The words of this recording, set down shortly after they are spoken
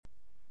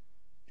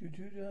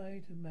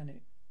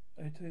Automatic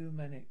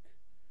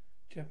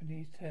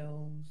Japanese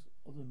Tales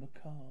of the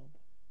Macabre.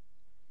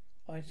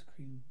 Ice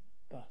Cream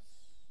Bus.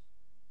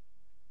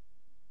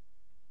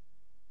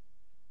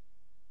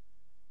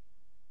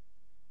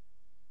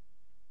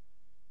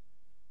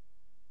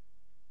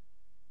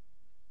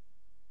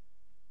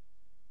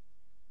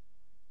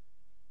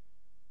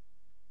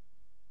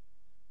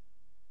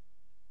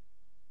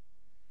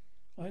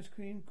 Ice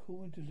cream,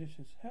 cool and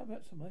delicious. How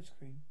about some ice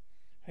cream?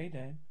 Hey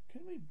Dad,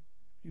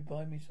 you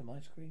buy me some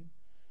ice cream?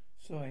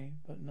 Sorry,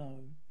 but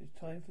no. It's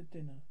time for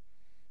dinner.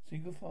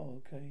 Single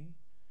file, okay?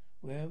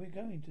 Where are we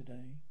going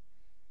today?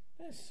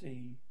 Let's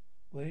see.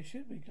 Where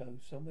should we go?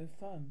 Somewhere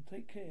fun.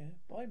 Take care.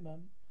 Bye,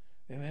 Mum.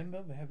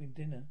 Remember, we're having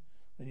dinner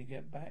when you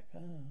get back.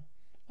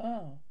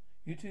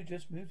 You two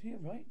just moved here,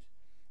 right?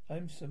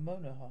 I'm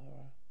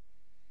Samonohara.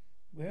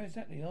 Where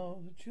exactly are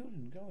the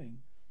children going?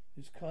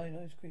 This kind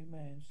ice cream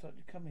man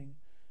started coming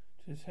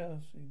to his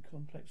house in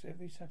complex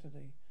every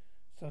Saturday,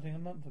 starting a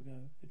month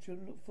ago. The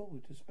children look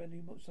forward to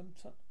spending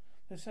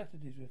their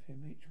Saturdays with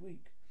him each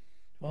week.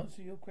 To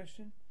answer your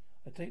question,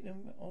 I take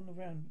them on a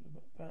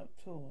roundabout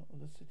tour of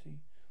the city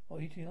while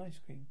eating ice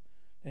cream,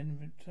 then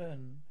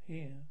return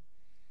here.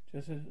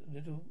 Just a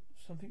little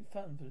something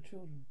fun for the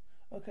children.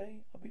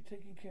 Okay, I'll be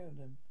taking care of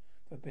them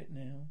for a bit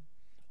now.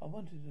 I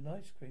wanted an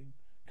ice cream.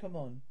 Come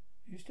on,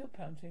 are you still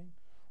pouting?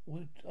 All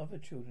the other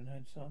children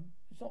had some.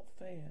 It's not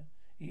fair.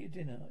 Eat your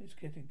dinner. It's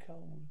getting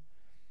cold.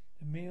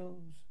 The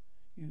meals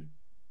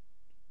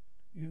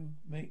you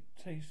make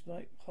taste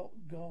like hot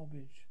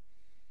garbage.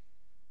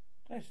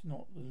 That's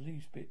not the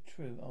least bit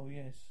true. Oh,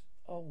 yes.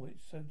 Oh,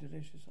 it's so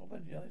delicious. I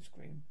want the ice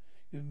cream.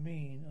 You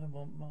mean I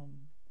want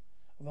Mum?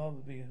 I'd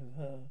rather be with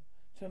her.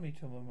 Tell me,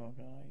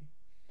 Tomomogai.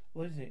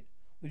 What is it?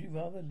 Would you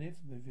rather live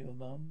with your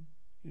Mum?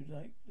 You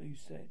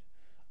said.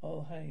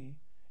 Oh, hey.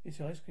 It's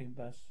the ice cream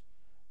bus.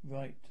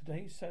 Right.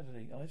 Today's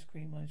Saturday. Ice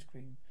cream. It's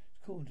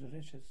cool and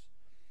delicious.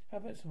 How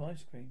about some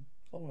ice cream?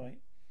 All right.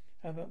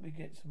 How about we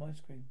get some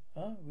ice cream?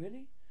 Huh?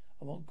 Really?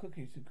 I want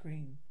cookies and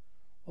cream.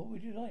 What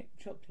would you like?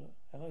 Chocolate.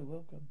 Hello,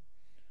 welcome.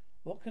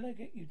 What can I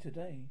get you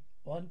today?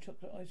 One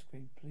chocolate ice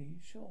cream,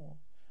 please. Sure.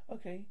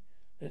 Okay,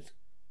 let's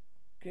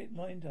get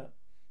lined up.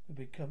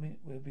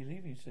 We'll be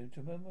leaving soon.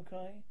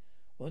 Tomomokai,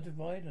 want to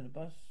ride on a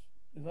bus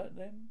without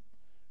them?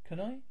 Can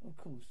I? Of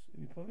course. If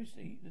you promise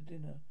to eat the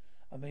dinner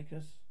and make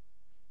us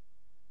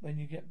when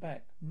you get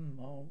back.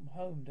 I'm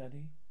home,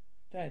 Daddy.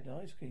 Dad, the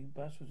ice cream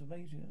bus was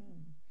amazing.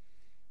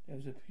 There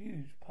was a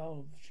huge pile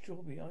of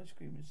strawberry ice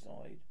cream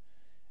inside.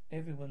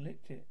 Everyone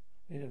licked it.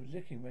 We had a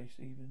licking race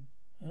even.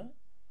 Huh?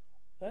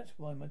 That's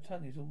why my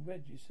tongue is all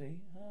red, you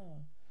see.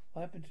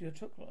 What happened to your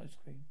chocolate ice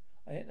cream?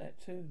 I ate that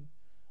too.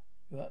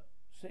 You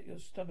upset your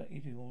stomach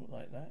eating all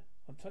like that?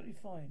 I'm totally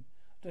fine.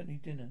 I don't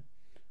need dinner.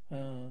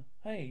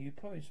 Hey, you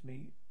promised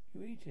me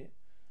you eat it.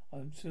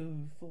 I'm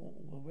too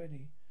full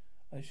already.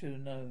 I should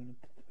have known.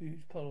 A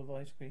huge pile of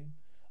ice cream.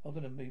 I'm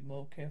gonna be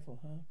more careful,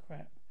 huh?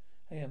 Crap.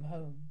 Hey, I'm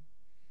home.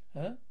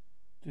 Huh?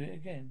 Do it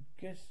again.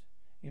 Guess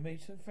you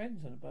made some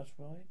friends on a bus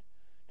ride.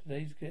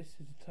 Today's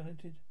guest is a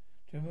talented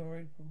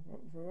Tomori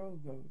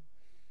Virago.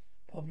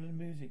 Popular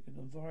music and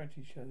on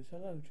variety shows.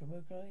 Hello,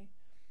 Tomokai.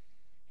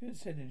 You haven't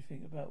said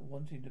anything about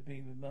wanting to be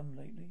with Mum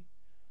lately.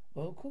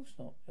 Well, of course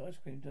not. The ice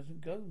cream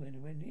doesn't go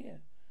anywhere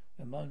near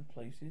where Mum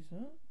places,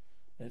 huh?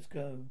 Let's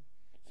go.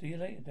 See you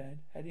later, Dad.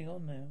 Heading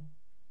on now.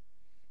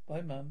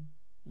 Bye, Mum.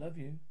 Love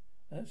you.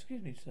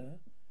 Excuse me, sir.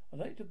 I'd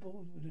like to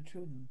board with the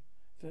children,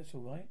 if that's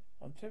all right.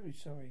 I'm terribly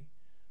sorry,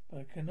 but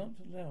I cannot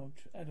allow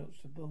adults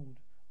to board.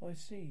 Oh, I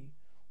see.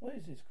 What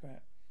is this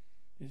crap?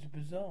 This is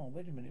bizarre.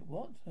 Wait a minute.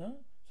 What? Huh?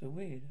 So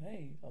weird.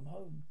 Hey, I'm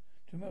home.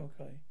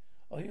 Tomokai,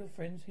 are your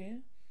friends here?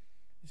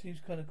 It seems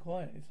kind of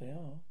quiet if they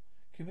are.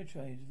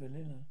 Kimichai is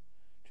vanilla.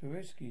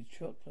 Tureski is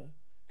chocolate.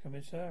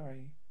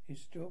 Commissari is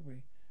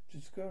strawberry.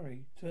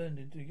 Tsuskori turned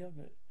into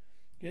yogurt.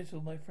 Guess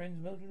all my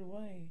friends melted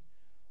away.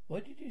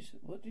 What did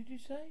you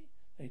say?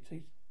 They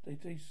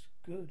taste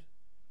good.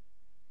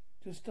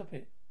 Just stop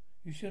it.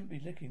 You shouldn't be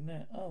licking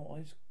that. Oh,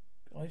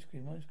 ice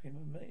cream.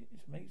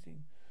 It's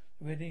amazing.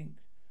 The red ink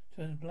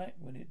turns black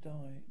when it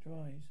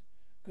dries.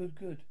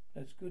 Good.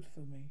 That's good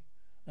for me.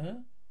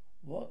 Huh?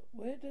 What?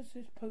 Where does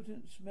this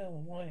potent smell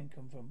of wine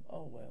come from?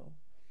 Oh, well.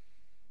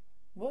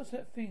 What's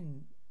that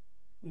thing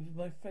with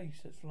my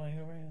face that's flying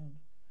around?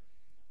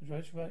 I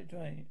must write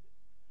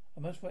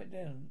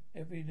down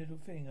every little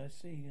thing I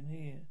see and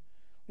hear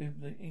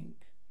with the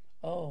ink.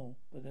 Oh,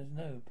 but there's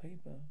no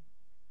paper.